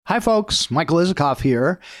Hi folks, Michael Isikoff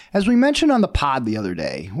here. As we mentioned on the pod the other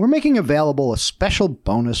day, we're making available a special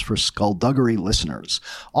bonus for Skullduggery listeners.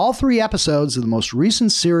 All 3 episodes of the most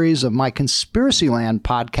recent series of my Conspiracyland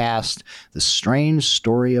podcast, The Strange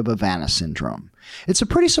Story of Havana Syndrome. It's a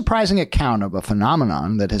pretty surprising account of a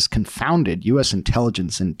phenomenon that has confounded U.S.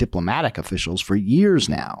 intelligence and diplomatic officials for years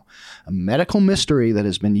now. A medical mystery that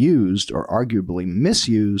has been used, or arguably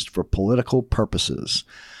misused, for political purposes.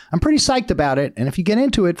 I'm pretty psyched about it, and if you get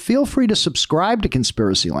into it, feel free to subscribe to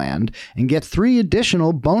Conspiracyland and get 3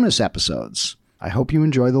 additional bonus episodes. I hope you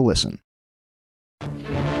enjoy the listen.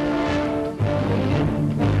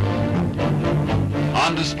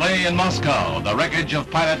 On display in Moscow, the wreckage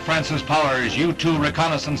of pilot Francis Power's U-2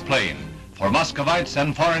 reconnaissance plane for Muscovites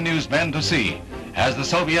and foreign newsmen to see as the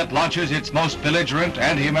Soviet launches its most belligerent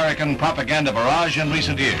anti-American propaganda barrage in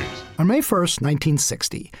recent years. On May 1st,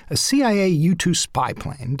 1960, a CIA U-2 spy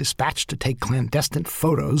plane dispatched to take clandestine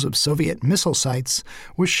photos of Soviet missile sites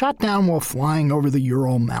was shot down while flying over the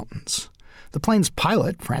Ural Mountains. The plane's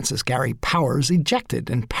pilot, Francis Gary Powers, ejected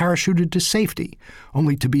and parachuted to safety,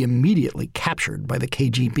 only to be immediately captured by the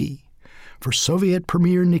KGB. For Soviet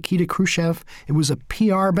Premier Nikita Khrushchev, it was a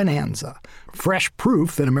PR bonanza, fresh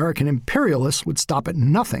proof that American imperialists would stop at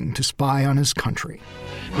nothing to spy on his country.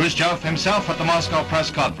 Khrushchev himself at the Moscow press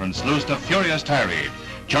conference loosed a furious tirade,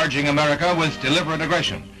 charging America with deliberate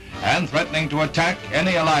aggression and threatening to attack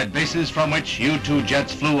any Allied bases from which U-2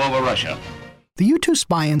 jets flew over Russia. The U-2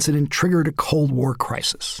 spy incident triggered a Cold War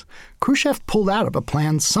crisis. Khrushchev pulled out of a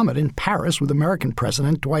planned summit in Paris with American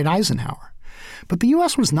President Dwight Eisenhower. But the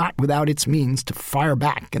U.S. was not without its means to fire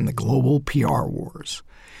back in the global PR wars.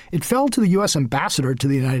 It fell to the U.S. ambassador to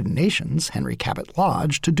the United Nations, Henry Cabot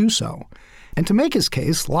Lodge, to do so. And to make his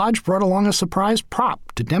case, Lodge brought along a surprise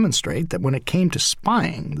prop to demonstrate that when it came to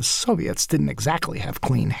spying, the Soviets didn't exactly have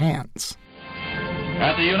clean hands.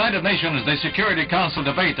 At the United Nations, the Security Council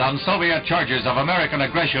debate on Soviet charges of American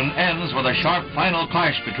aggression ends with a sharp final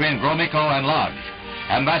clash between Gromyko and Lodge.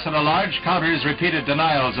 Ambassador Lodge counters repeated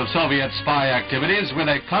denials of Soviet spy activities with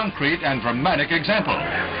a concrete and dramatic example.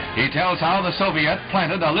 He tells how the Soviet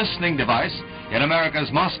planted a listening device in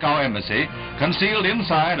America's Moscow embassy, concealed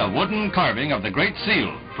inside a wooden carving of the Great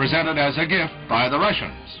Seal, presented as a gift by the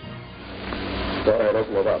Russians. Go ahead,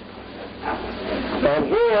 open it up.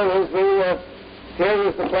 And here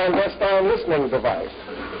is the clandestine listening device.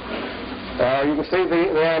 You can see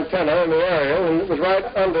the antenna in the area, and it was right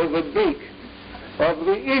under the beak of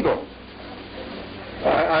the eagle.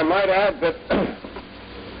 I might add that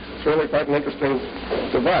it's really quite an interesting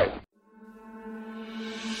device.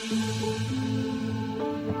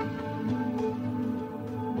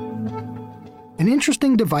 An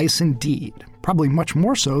interesting device indeed, probably much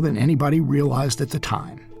more so than anybody realized at the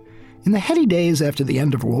time. In the heady days after the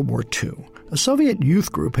end of World War II, a Soviet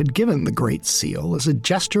youth group had given the Great Seal as a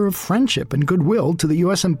gesture of friendship and goodwill to the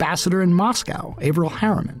U.S. ambassador in Moscow, Averell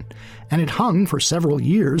Harriman, and it hung for several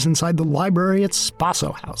years inside the library at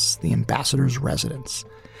Spaso House, the ambassador's residence.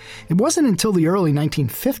 It wasn't until the early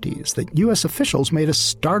 1950s that U.S. officials made a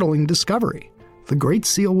startling discovery. The Great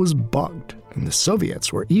Seal was bugged, and the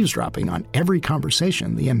Soviets were eavesdropping on every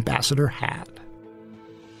conversation the ambassador had.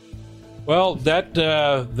 Well,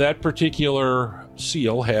 that particular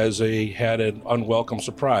seal had an unwelcome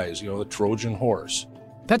surprise, the Trojan horse.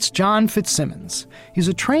 That's John Fitzsimmons. He's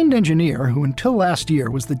a trained engineer who until last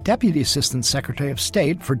year was the Deputy Assistant Secretary of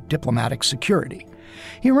State for Diplomatic Security.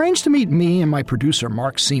 He arranged to meet me and my producer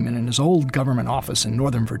Mark Seaman in his old government office in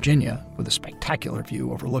Northern Virginia, with a spectacular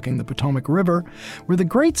view overlooking the Potomac River, where the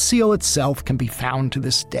Great Seal itself can be found to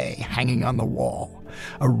this day hanging on the wall.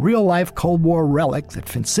 A real-life Cold War relic that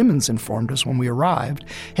Fitzsimmons informed us when we arrived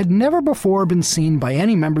had never before been seen by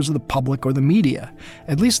any members of the public or the media,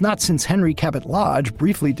 at least not since Henry Cabot Lodge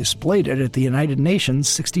briefly displayed it at the United Nations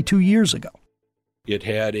 62 years ago. It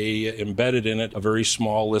had embedded in it a very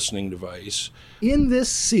small listening device. In this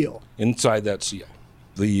seal? Inside that seal.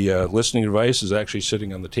 The listening device is actually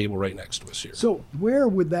sitting on the table right next to us here. So where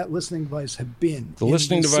would that listening device have been? The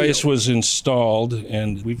listening device was installed,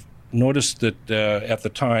 and we've noticed that at the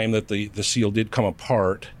time that the seal did come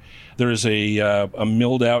apart. There is a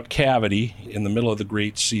milled out cavity in the middle of the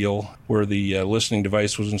Great Seal where the listening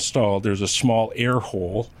device was installed. There's a small air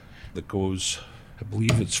hole that goes, I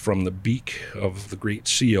believe it's from the beak of the Great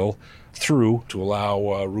Seal through to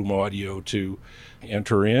allow room audio to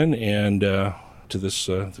enter in and to this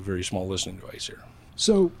the very small listening device here.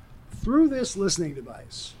 So through this listening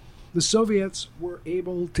device, the Soviets were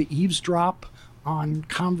able to eavesdrop on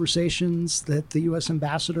conversations that the U.S.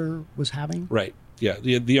 ambassador was having? Right. Yeah.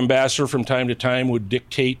 The ambassador from time to time would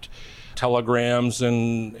dictate telegrams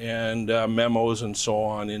and memos and so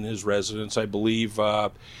on in his residence. I believe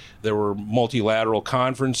there were multilateral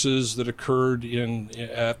conferences that occurred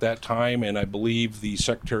at that time, and I believe the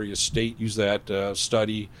Secretary of State used that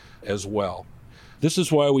study as well. This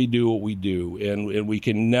is why we do what we do, and we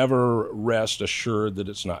can never rest assured that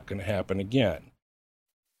it's not going to happen again.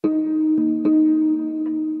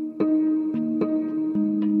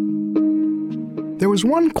 There was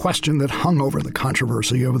one question that hung over the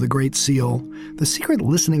controversy over the Great Seal. The secret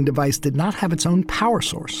listening device did not have its own power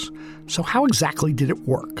source. So how exactly did it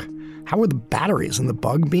work? How were the batteries in the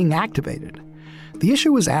bug being activated? The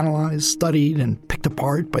issue was analyzed, studied, and picked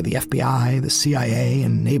apart by the FBI, the CIA,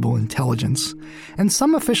 and naval intelligence, and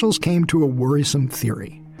some officials came to a worrisome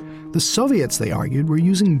theory. The Soviets, they argued, were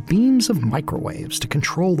using beams of microwaves to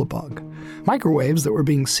control the bug. Microwaves that were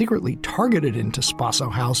being secretly targeted into Spaso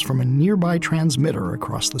House from a nearby transmitter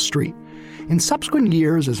across the street. In subsequent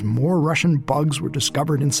years, as more Russian bugs were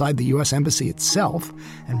discovered inside the U.S. Embassy itself,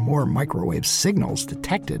 and more microwave signals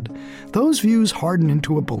detected, those views hardened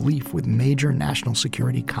into a belief with major national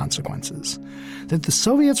security consequences. That the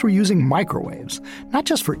Soviets were using microwaves, not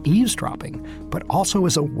just for eavesdropping, but also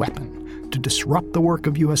as a weapon to disrupt the work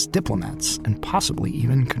of U.S. diplomats and possibly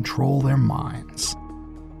even control their minds.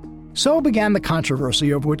 So began the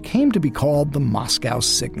controversy over what came to be called the Moscow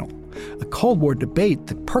Signal, a Cold War debate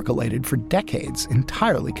that percolated for decades,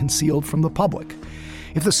 entirely concealed from the public.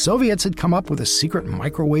 If the Soviets had come up with a secret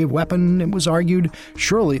microwave weapon, it was argued,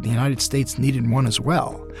 surely the United States needed one as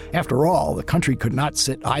well. After all, the country could not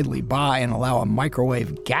sit idly by and allow a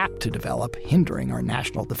microwave gap to develop, hindering our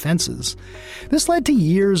national defenses. This led to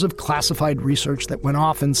years of classified research that went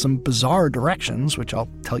off in some bizarre directions, which I'll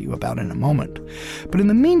tell you about in a moment. But in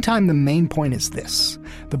the meantime, the main point is this.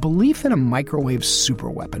 The belief in a microwave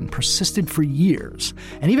superweapon persisted for years,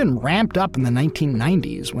 and even ramped up in the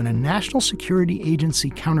 1990s when a national security agency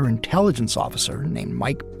counterintelligence officer named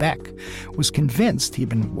Mike Beck was convinced he'd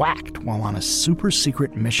been whacked while on a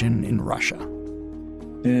super-secret mission in Russia.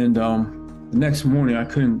 And the next morning, I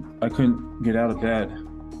couldn't get out of bed.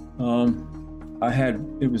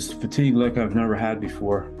 It was fatigue like I've never had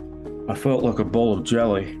before. I felt like a bowl of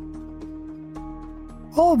jelly.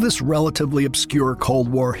 All of this relatively obscure Cold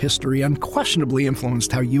War history unquestionably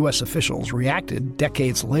influenced how U.S. officials reacted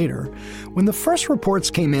decades later when the first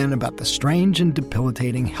reports came in about the strange and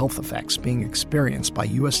debilitating health effects being experienced by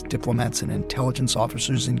U.S. diplomats and intelligence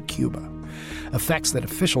officers in Cuba. Effects that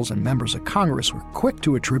officials and members of Congress were quick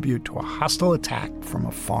to attribute to a hostile attack from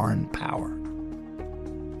a foreign power.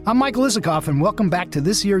 I'm Michael Isikoff, and welcome back to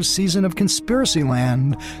this year's season of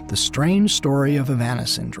Conspiracyland, The Strange Story of Havana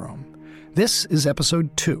Syndrome. This is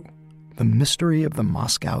Episode 2, The Mystery of the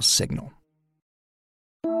Moscow Signal.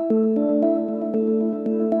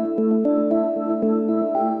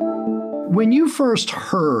 When you first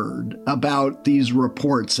heard about these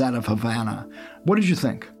reports out of Havana, what did you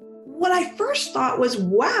think? What I first thought was,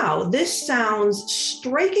 wow, this sounds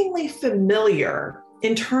strikingly familiar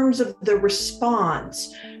in terms of the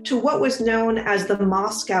response to what was known as the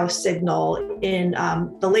Moscow Signal in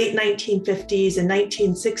the late 1950s and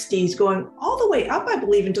 1960s, going all the way up, I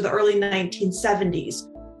believe, into the early 1970s.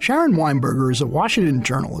 Sharon Weinberger is a Washington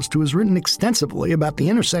journalist who has written extensively about the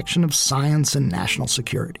intersection of science and national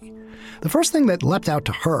security. The first thing that leapt out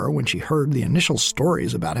to her when she heard the initial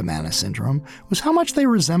stories about Havana Syndrome was how much they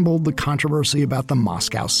resembled the controversy about the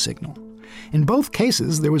Moscow Signal. In both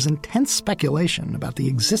cases, there was intense speculation about the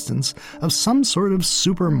existence of some sort of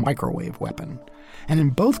super microwave weapon. And in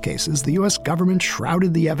both cases, the U.S. government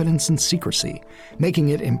shrouded the evidence in secrecy, making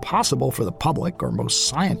it impossible for the public or most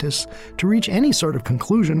scientists to reach any sort of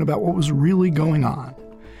conclusion about what was really going on.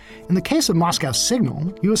 In the case of Moscow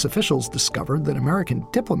Signal, U.S. officials discovered that American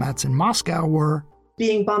diplomats in Moscow were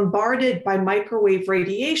being bombarded by microwave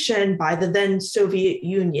radiation by the then Soviet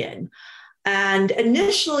Union. And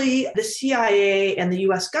initially, the CIA and the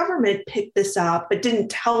U.S. government picked this up, but didn't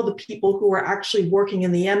tell the people who were actually working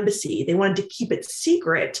in the embassy. They wanted to keep it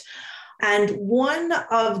secret. And one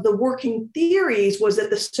of the working theories was that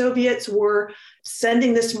the Soviets were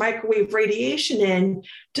sending this microwave radiation in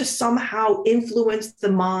to somehow influence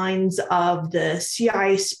the minds of the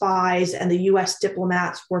CIA spies and the U.S.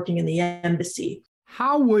 diplomats working in the embassy.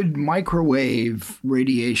 How would microwave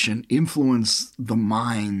radiation influence the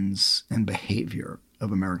minds and behavior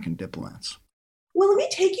of American diplomats? Well, let me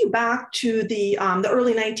take you back to the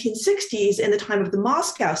early 1960s and the time of the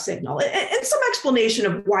Moscow signal, and some explanation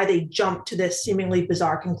of why they jumped to this seemingly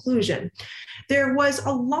bizarre conclusion. There was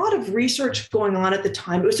a lot of research going on at the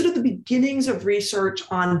time. It was sort of the beginnings of research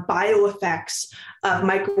on bioeffects of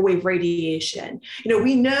microwave radiation.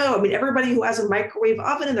 We know, everybody who has a microwave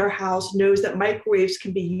oven in their house knows that microwaves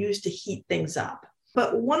can be used to heat things up.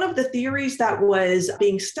 But one of the theories that was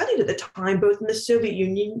being studied at the time, both in the Soviet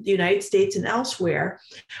Union, the United States, and elsewhere,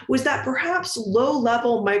 was that perhaps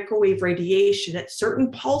low-level microwave radiation at certain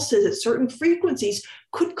pulses, at certain frequencies,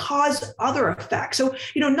 could cause other effects. So,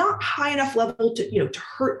 not high enough level to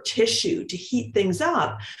hurt tissue, to heat things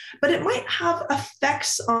up, but it might have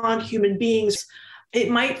effects on human beings. It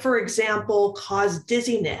might, for example, cause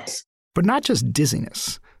dizziness. But not just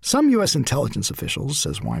dizziness. Some U.S. intelligence officials,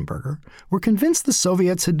 says Weinberger, were convinced the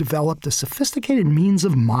Soviets had developed a sophisticated means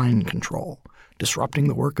of mind control, disrupting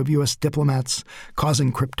the work of U.S. diplomats,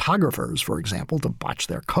 causing cryptographers, for example, to botch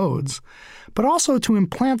their codes, but also to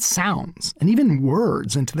implant sounds and even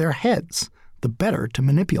words into their heads, the better to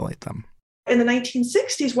manipulate them. In the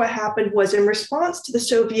 1960s, what happened was, in response to the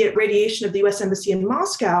Soviet radiation of the U.S. Embassy in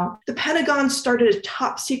Moscow, the Pentagon started a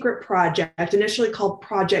top-secret project, initially called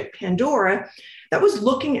Project Pandora, that was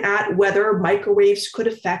looking at whether microwaves could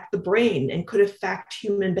affect the brain and could affect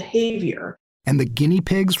human behavior. And the guinea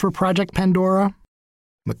pigs for Project Pandora?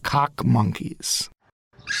 Macaque monkeys.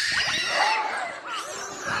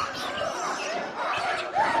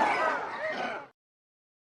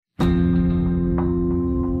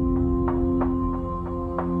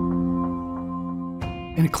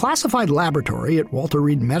 In a classified laboratory at Walter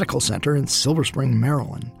Reed Medical Center in Silver Spring,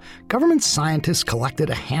 Maryland, government scientists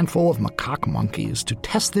collected a handful of macaque monkeys to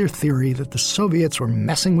test their theory that the Soviets were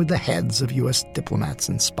messing with the heads of U.S. diplomats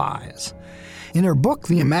and spies. In her book,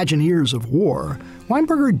 The Imagineers of War,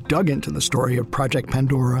 Weinberger dug into the story of Project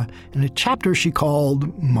Pandora in a chapter she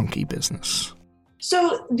called Monkey Business.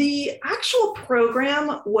 So the actual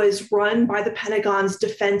program was run by the Pentagon's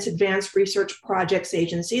Defense Advanced Research Projects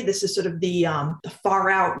Agency. This is sort of the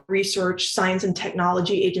far-out research, science, and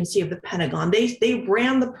technology agency of the Pentagon. They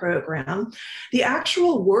ran the program. The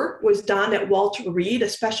actual work was done at Walter Reed. A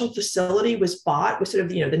special facility was bought with sort of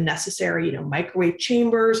the necessary microwave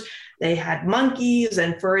chambers. They had monkeys,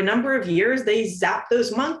 and for a number of years, they zapped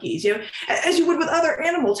those monkeys. As you would with other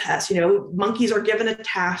animal tests. Monkeys are given a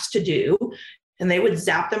task to do, and they would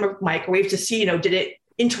zap them with microwaves to see, did it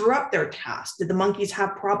interrupt their task? Did the monkeys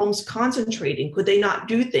have problems concentrating? Could they not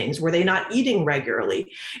do things? Were they not eating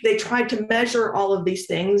regularly? They tried to measure all of these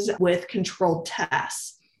things with controlled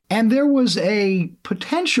tests. And there was a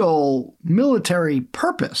potential military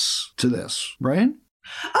purpose to this, right?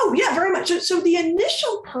 Oh, yeah, very much. So the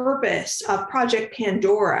initial purpose of Project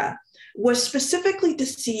Pandora was specifically to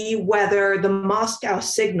see whether the Moscow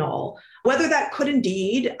signal, whether that could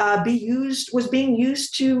indeed was being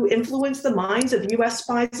used to influence the minds of U.S.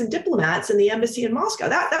 spies and diplomats in the embassy in Moscow.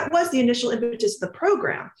 That was the initial impetus of the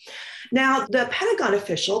program. Now, the Pentagon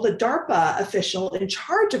official, the DARPA official in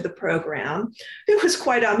charge of the program, it was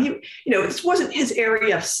quite, this wasn't his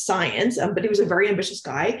area of science, but he was a very ambitious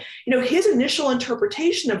guy. His initial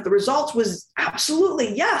interpretation of the results was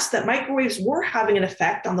absolutely yes, that microwaves were having an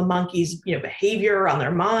effect on the monkeys' behavior, on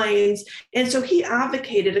their minds. And so he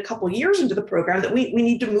advocated a couple of years into the program that we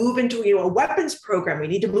need to move into a weapons program. We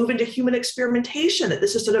need to move into human experimentation, that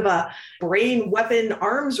this is sort of a brain weapon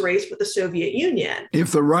arms race with the Soviet Union.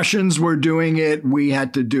 If the Russians were doing it, we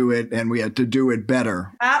had to do it, and we had to do it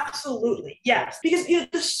better. Absolutely, yes. Because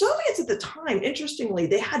the Soviets at the time, interestingly,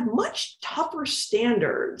 they had much tougher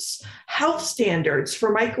standards, health standards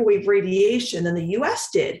for microwave radiation than the US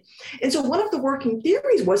did. And so one of the working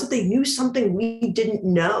theories was that they knew something we didn't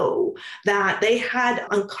know, that they had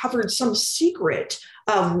uncovered some secret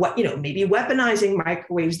of what, maybe weaponizing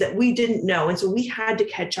microwaves that we didn't know. And so we had to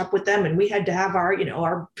catch up with them, and we had to have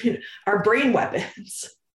our brain weapons.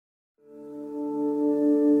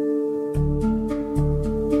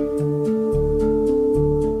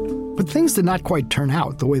 But things did not quite turn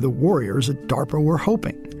out the way the warriors at DARPA were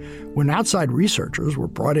hoping. When outside researchers were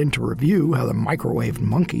brought in to review how the microwaved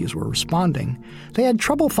monkeys were responding, they had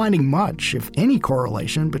trouble finding much, if any,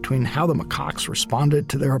 correlation between how the macaques responded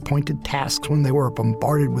to their appointed tasks when they were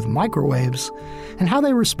bombarded with microwaves and how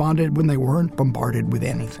they responded when they weren't bombarded with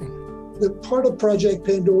anything. The part of Project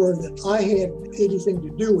Pandora that I had anything to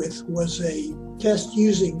do with was a test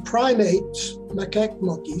using primates, macaque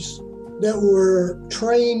monkeys, that were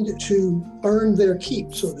trained to earn their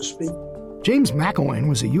keep, so to speak. James McElwain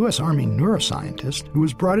was a U.S. Army neuroscientist who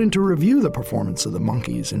was brought in to review the performance of the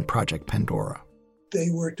monkeys in Project Pandora. They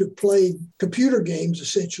were to play computer games,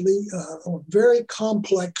 essentially, on very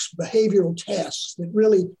complex behavioral tasks that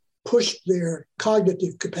really pushed their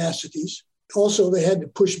cognitive capacities. Also, they had to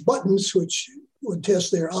push buttons, which would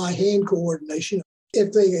test their eye-hand coordination.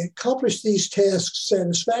 If they accomplished these tasks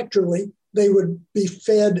satisfactorily, they would be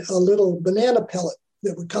fed a little banana pellet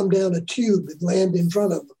that would come down a tube and land in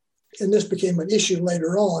front of them. And this became an issue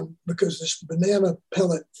later on because this banana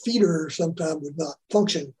pellet feeder sometimes would not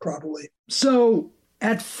function properly. So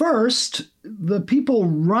at first, the people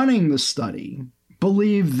running the study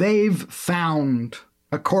believe they've found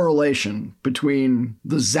a correlation between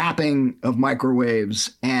the zapping of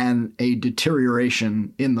microwaves and a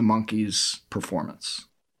deterioration in the monkeys' performance.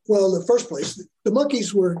 Well, in the first place, the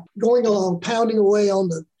monkeys were going along, pounding away on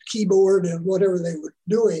the keyboard and whatever they were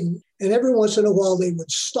doing, and every once in a while they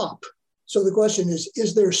would stop. So the question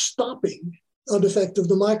is there stopping an effect of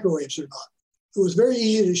the microwaves or not? It was very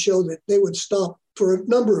easy to show that they would stop for a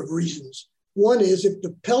number of reasons. One is if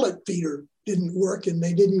the pellet feeder didn't work and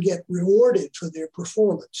they didn't get rewarded for their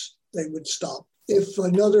performance, they would stop. If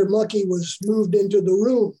another monkey was moved into the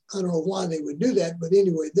room, I don't know why they would do that, but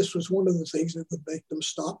anyway, this was one of the things that would make them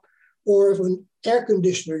stop. Or if an air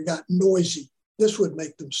conditioner got noisy, this would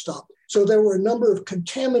make them stop. So there were a number of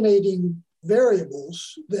contaminating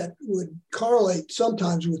variables that would correlate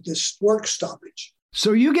sometimes with this work stoppage.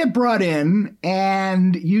 So you get brought in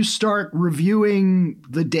and you start reviewing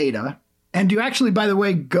the data. And do you actually, by the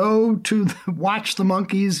way, go to watch the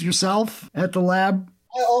monkeys yourself at the lab?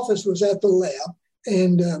 My office was at the lab.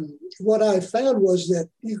 And what I found was that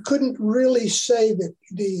you couldn't really say that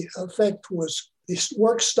the effect was, this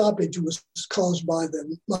work stoppage was caused by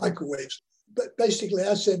the microwaves. But basically,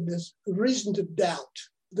 I said there's reason to doubt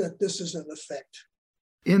that this is an effect.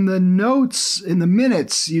 In the notes, in the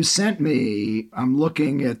minutes you sent me, I'm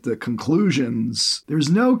looking at the conclusions.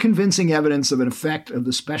 There's no convincing evidence of an effect of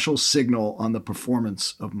the special signal on the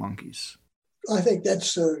performance of monkeys. I think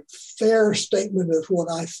that's a fair statement of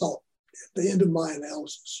what I thought at the end of my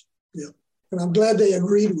analysis. Yeah. And I'm glad they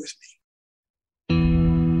agreed with me.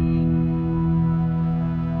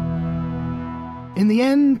 In the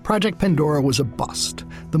end, Project Pandora was a bust.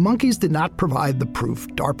 The monkeys did not provide the proof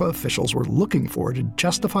DARPA officials were looking for to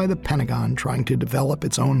justify the Pentagon trying to develop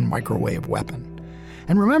its own microwave weapon.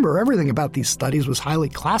 And remember, everything about these studies was highly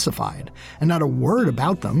classified, and not a word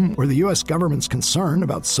about them or the U.S. government's concern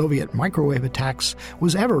about Soviet microwave attacks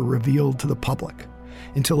was ever revealed to the public.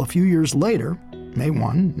 Until a few years later, May 1,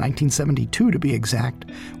 1972 to be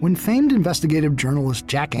exact, when famed investigative journalist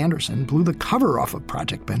Jack Anderson blew the cover off of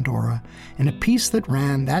Project Pandora in a piece that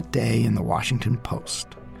ran that day in the Washington Post.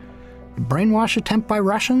 The brainwash attempt by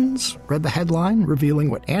Russians, read the headline, revealing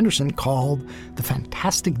what Anderson called the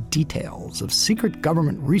fantastic details of secret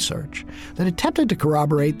government research that attempted to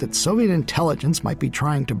corroborate that Soviet intelligence might be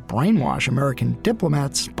trying to brainwash American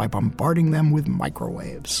diplomats by bombarding them with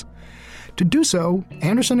microwaves. To do so,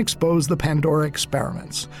 Anderson exposed the Pandora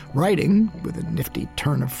experiments, writing, with a nifty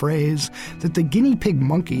turn of phrase, that the guinea pig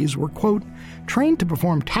monkeys were, quote, trained to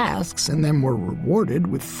perform tasks and then were rewarded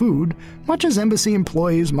with food, much as embassy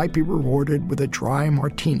employees might be rewarded with a dry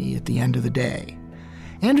martini at the end of the day.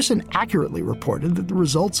 Anderson accurately reported that the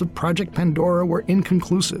results of Project Pandora were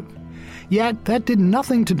inconclusive. Yet, that did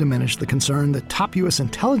nothing to diminish the concern that top U.S.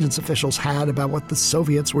 intelligence officials had about what the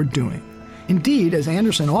Soviets were doing. Indeed, as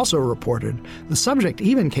Anderson also reported, the subject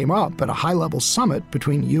even came up at a high-level summit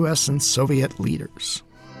between U.S. and Soviet leaders.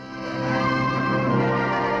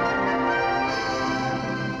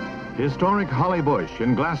 Historic Holly Bush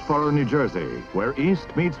in Glassboro, New Jersey, where East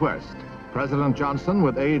meets West. President Johnson,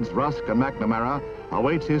 with aides Rusk and McNamara,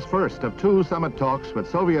 awaits his first of two summit talks with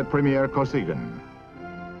Soviet Premier Kosygin.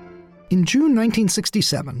 In June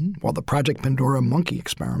 1967, while the Project Pandora monkey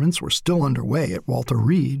experiments were still underway at Walter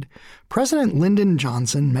Reed, President Lyndon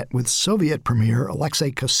Johnson met with Soviet Premier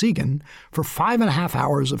Alexei Kosygin for 5.5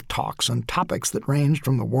 hours of talks on topics that ranged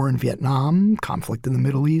from the war in Vietnam, conflict in the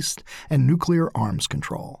Middle East, and nuclear arms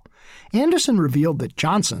control. Anderson revealed that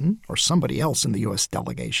Johnson, or somebody else in the U.S.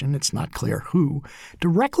 delegation, it's not clear who,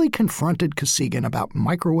 directly confronted Kosygin about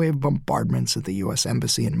microwave bombardments at the U.S.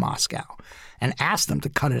 Embassy in Moscow and asked them to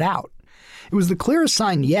cut it out. It was the clearest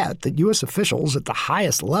sign yet that U.S. officials at the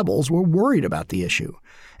highest levels were worried about the issue,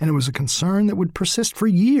 and it was a concern that would persist for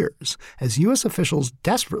years as U.S. officials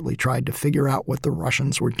desperately tried to figure out what the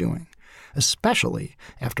Russians were doing, especially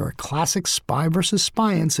after a classic spy versus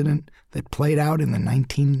spy incident that played out in the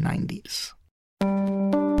 1990s.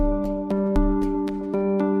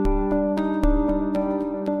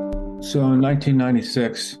 So in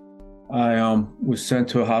 1996, I was sent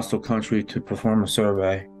to a hostile country to perform a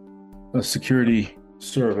survey, a security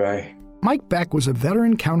survey. Mike Beck was a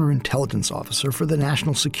veteran counterintelligence officer for the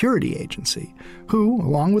National Security Agency, who,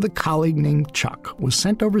 along with a colleague named Chuck, was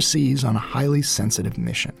sent overseas on a highly sensitive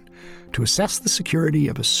mission to assess the security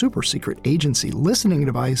of a super-secret agency listening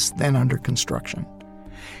device then under construction.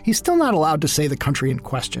 He's still not allowed to say the country in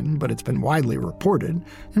question, but it's been widely reported,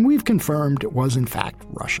 and we've confirmed it was in fact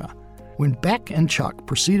Russia. When Beck and Chuck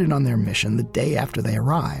proceeded on their mission the day after they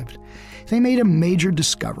arrived, they made a major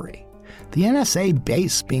discovery. The NSA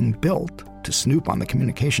base being built to snoop on the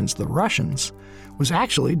communications of the Russians was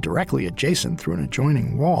actually directly adjacent through an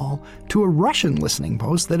adjoining wall to a Russian listening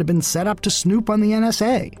post that had been set up to snoop on the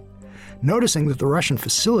NSA. Noticing that the Russian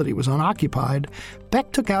facility was unoccupied,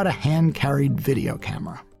 Beck took out a hand-carried video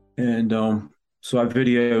camera. And so I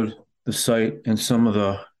videoed the site and some of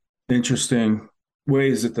the interesting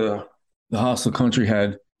ways that the hostile country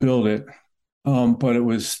had built it. But it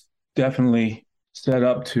was definitely set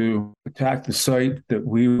up to attack the site that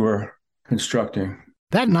we were constructing.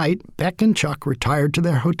 That night, Beck and Chuck retired to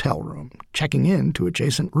their hotel room, checking in to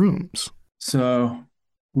adjacent rooms. So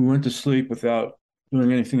we went to sleep without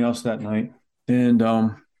doing anything else that night. And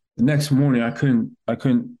the next morning, I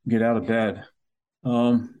couldn't get out of bed.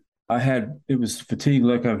 It was fatigue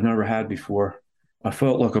like I've never had before. I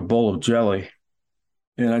felt like a bowl of jelly,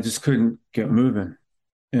 and I just couldn't get moving.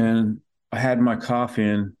 And I had my coffee,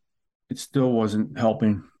 and it still wasn't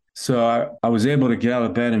helping. So I was able to get out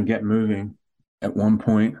of bed and get moving at one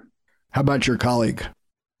point. How about your colleague?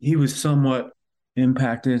 He was somewhat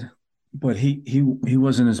impacted, but he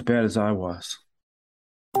wasn't as bad as I was.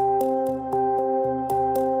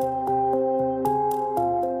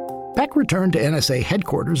 Beck returned to NSA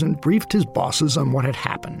headquarters and briefed his bosses on what had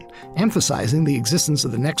happened, emphasizing the existence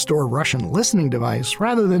of the next-door Russian listening device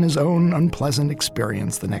rather than his own unpleasant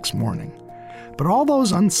experience the next morning. But all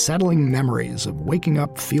those unsettling memories of waking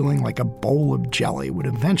up feeling like a bowl of jelly would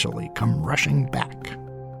eventually come rushing back.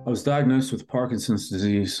 I was diagnosed with Parkinson's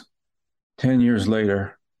disease 10 years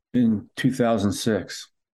later in 2006.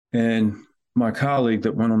 And my colleague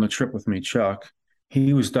that went on the trip with me, Chuck,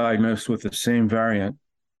 he was diagnosed with the same variant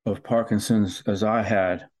of Parkinson's as I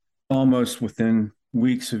had, almost within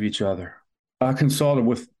weeks of each other. I consulted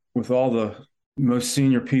with all the most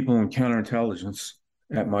senior people in counterintelligence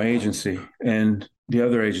at my agency and the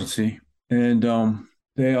other agency, and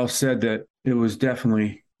they all said that it was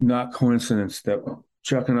definitely not coincidence that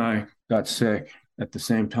Chuck and I got sick at the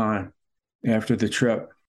same time after the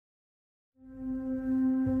trip.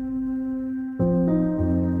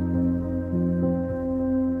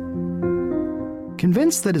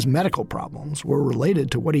 Convinced that his medical problems were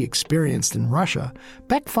related to what he experienced in Russia,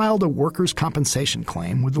 Beck filed a workers' compensation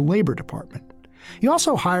claim with the Labor Department. He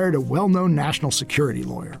also hired a well-known national security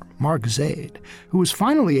lawyer, Mark Zaid, who was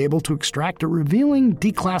finally able to extract a revealing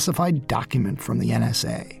declassified document from the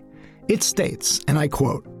NSA. It states, and I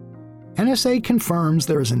quote, "NSA confirms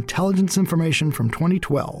there is intelligence information from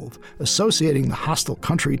 2012 associating the hostile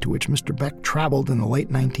country to which Mr. Beck traveled in the late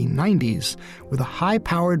 1990s with a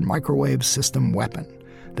high-powered microwave system weapon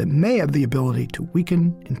that may have the ability to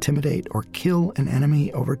weaken, intimidate, or kill an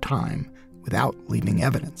enemy over time without leaving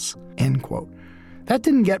evidence." End quote. That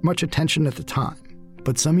didn't get much attention at the time,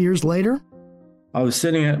 but some years later, I was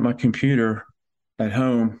sitting at my computer at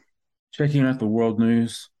home, checking out the world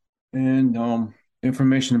news, and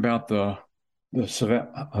information about the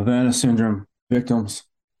Havana syndrome victims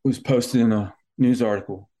was posted in a news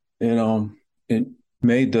article. It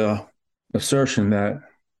made the assertion that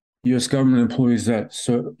U.S. government employees that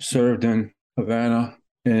served in Havana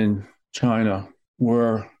and China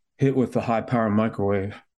were hit with the high-power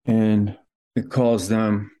microwave, and it caused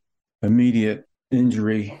them immediate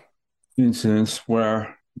injury incidents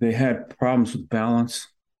where they had problems with balance,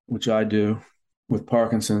 which I do with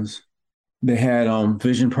Parkinson's. They had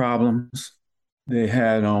vision problems, they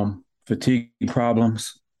had fatigue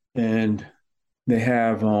problems, and they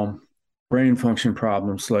have brain function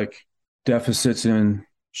problems like deficits in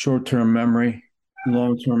short-term memory,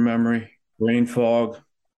 long-term memory, brain fog.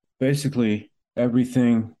 Basically,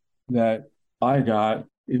 everything that I got,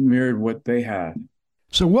 it mirrored what they had.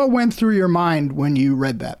 So what went through your mind when you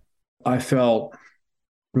read that? I felt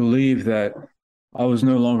relieved that I was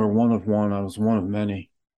no longer one of one, I was one of many.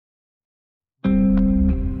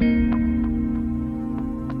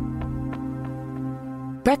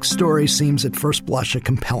 Beck's story seems at first blush a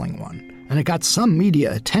compelling one, and it got some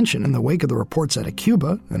media attention in the wake of the reports out of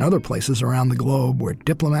Cuba and other places around the globe where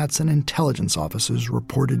diplomats and intelligence officers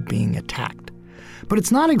reported being attacked. But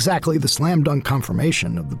it's not exactly the slam-dunk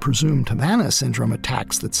confirmation of the presumed Havana syndrome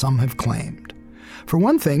attacks that some have claimed. For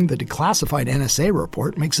one thing, the declassified NSA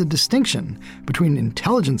report makes a distinction between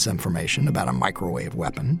intelligence information about a microwave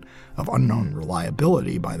weapon, of unknown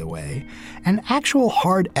reliability, by the way, and actual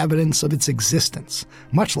hard evidence of its existence,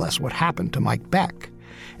 much less what happened to Mike Beck.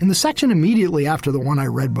 In the section immediately after the one I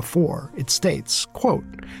read before, it states, quote,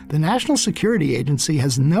 "The National Security Agency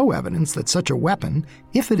has no evidence that such a weapon,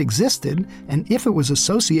 if it existed and if it was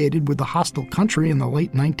associated with a hostile country in the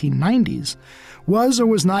late 1990s, was or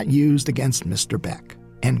was not used against Mr. Beck,"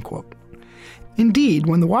 end quote. Indeed,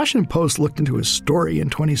 when the Washington Post looked into his story in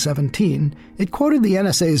 2017, it quoted the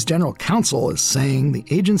NSA's general counsel as saying the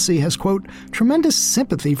agency has, quote, "tremendous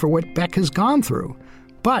sympathy for what Beck has gone through.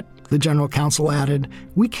 But," the general counsel added,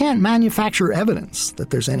 "we can't manufacture evidence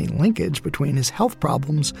that there's any linkage between his health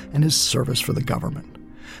problems and his service for the government."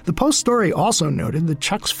 The Post story also noted that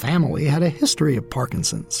Chuck's family had a history of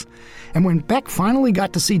Parkinson's. And when Beck finally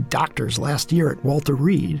got to see doctors last year at Walter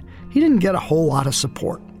Reed, he didn't get a whole lot of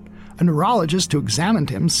support. A neurologist who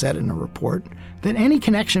examined him said in a report that any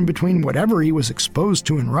connection between whatever he was exposed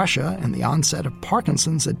to in Russia and the onset of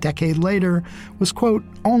Parkinson's a decade later was, quote,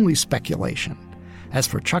 "only speculation." As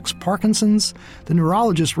for Chuck's Parkinson's, the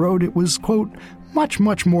neurologist wrote it was, quote, much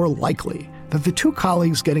more likely that the two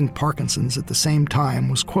colleagues getting Parkinson's at the same time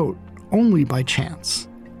was, quote, only by chance.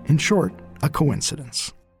 In short, a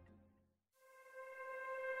coincidence.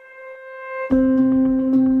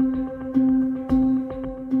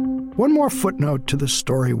 One more footnote to the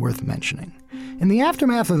story worth mentioning. In the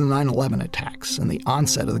aftermath of the 9/11 attacks and the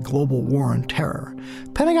onset of the global war on terror,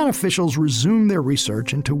 Pentagon officials resumed their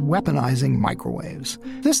research into weaponizing microwaves,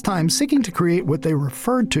 this time seeking to create what they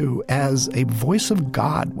referred to as a voice of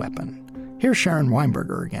God weapon. Here's Sharon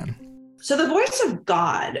Weinberger again. So the voice of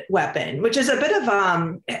God weapon, which is a bit of,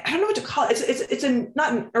 I don't know what to call it. It's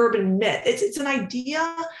not an urban myth. It's an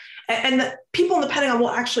idea. And the people in the Pentagon will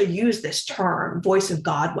actually use this term, voice of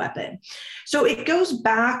God weapon. So it goes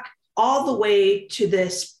back all the way to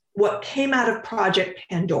this, what came out of Project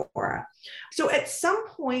Pandora. So at some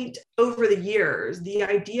point over the years, the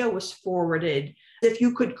idea was forwarded. If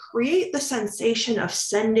you could create the sensation of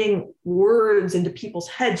sending words into people's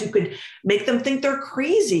heads, you could make them think they're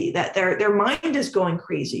crazy, that their mind is going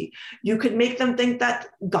crazy. You could make them think that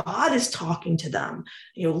God is talking to them.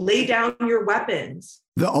 Lay down your weapons.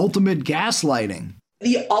 The ultimate gaslighting.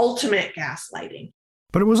 The ultimate gaslighting.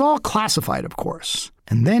 But it was all classified, of course.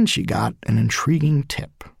 And then she got an intriguing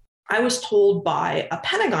tip. I was told by a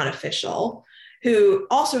Pentagon official who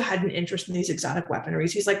also had an interest in these exotic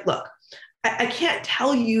weaponries. He's like, look, I can't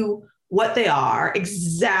tell you what they are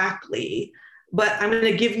exactly, but I'm going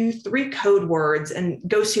to give you 3 code words and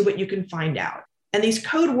go see what you can find out. And these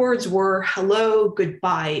code words were hello,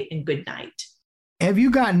 goodbye, and good night. Have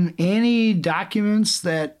you gotten any documents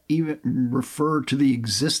that even refer to the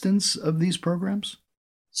existence of these programs?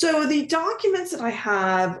 So the documents that I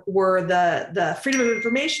have were the Freedom of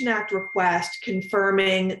Information Act request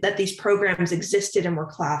confirming that these programs existed and were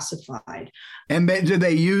classified. And did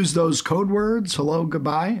they use those code words, hello,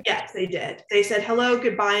 goodbye? Yes, they did. They said hello,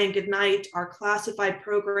 goodbye, and good night are classified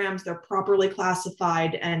programs. They're properly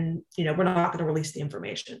classified, and we're not going to release the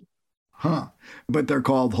information. Huh. But they're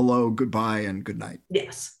called hello, goodbye, and good night.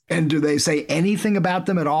 Yes. And do they say anything about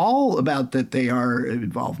them at all? About that they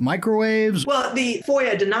involve microwaves? Well, the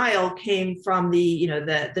FOIA denial came from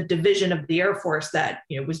the division of the Air Force that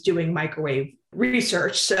was doing microwave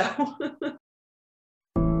research. So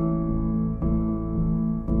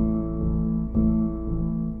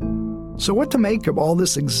So what to make of all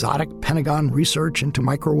this exotic Pentagon research into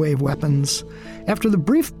microwave weapons? After the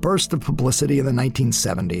brief burst of publicity in the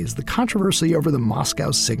 1970s, the controversy over the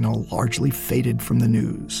Moscow signal largely faded from the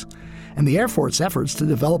news. And the Air Force efforts to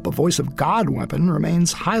develop a voice of God weapon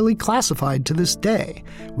remains highly classified to this day,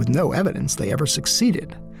 with no evidence they ever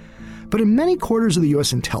succeeded. But in many quarters of the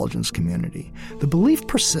U.S. intelligence community, the belief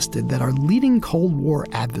persisted that our leading Cold War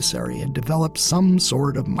adversary had developed some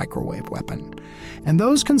sort of microwave weapon. And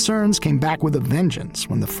those concerns came back with a vengeance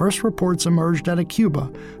when the first reports emerged out of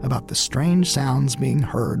Cuba about the strange sounds being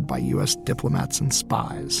heard by U.S. diplomats and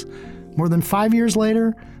spies. More than 5 years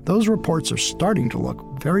later, those reports are starting to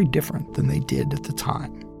look very different than they did at the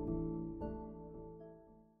time.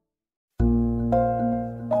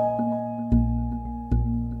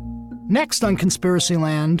 Next on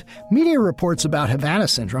Conspiracyland, media reports about Havana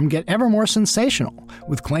Syndrome get ever more sensational,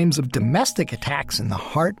 with claims of domestic attacks in the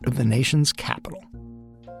heart of the nation's capital.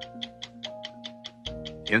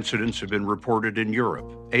 Incidents have been reported in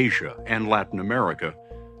Europe, Asia, and Latin America,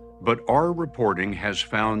 but our reporting has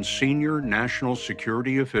found senior national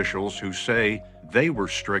security officials who say they were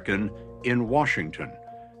stricken in Washington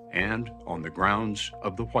and on the grounds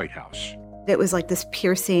of the White House. It was like this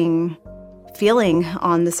piercing feeling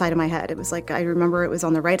on the side of my head. It was like, I remember it was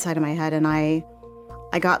on the right side of my head, and I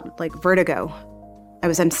got like vertigo. I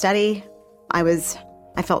was unsteady. I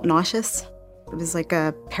felt nauseous. It was like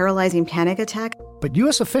a paralyzing panic attack. But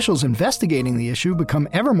U.S. officials investigating the issue become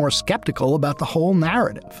ever more skeptical about the whole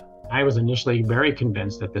narrative. I was initially very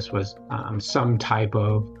convinced that this was some type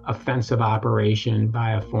of offensive operation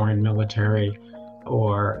by a foreign military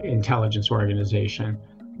or intelligence organization.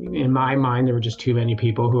 In my mind, there were just too many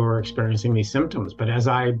people who were experiencing these symptoms. But as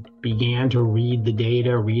I began to read the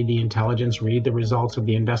data, read the intelligence, read the results of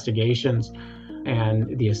the investigations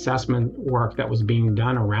and the assessment work that was being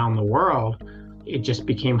done around the world, it just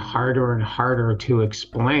became harder and harder to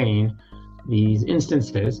explain these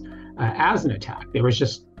instances as an attack. There was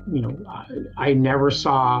just, I never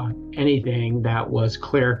saw anything that was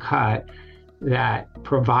clear cut that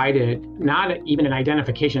provided not even an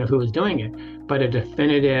identification of who was doing it, but a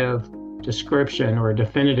definitive description or a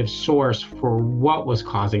definitive source for what was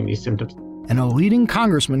causing these symptoms. And a leading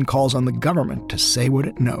congressman calls on the government to say what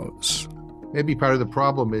it knows. Maybe part of the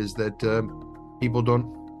problem is that people don't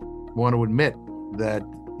want to admit that,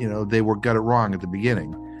 they got it wrong at the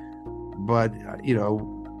beginning. But,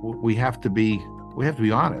 we have to be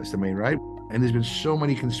honest. I mean, right? And there's been so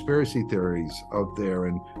many conspiracy theories out there,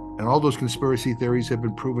 and all those conspiracy theories have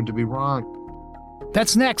been proven to be wrong.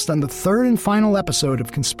 That's next on the third and final episode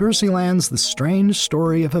of Conspiracyland's The Strange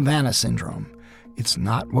Story of Havana Syndrome. It's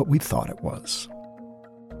not what we thought it was.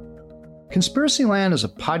 Conspiracyland is a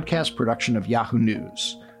podcast production of Yahoo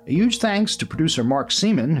News. A huge thanks to producer Mark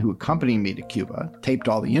Seaman, who accompanied me to Cuba, taped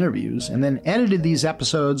all the interviews, and then edited these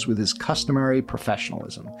episodes with his customary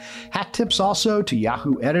professionalism. Hat tips also to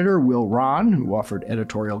Yahoo editor Will Ron, who offered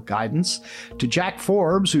editorial guidance, to Jack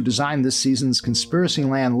Forbes, who designed this season's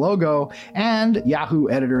Conspiracyland logo, and Yahoo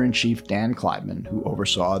editor-in-chief Dan Kleibman, who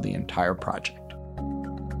oversaw the entire project.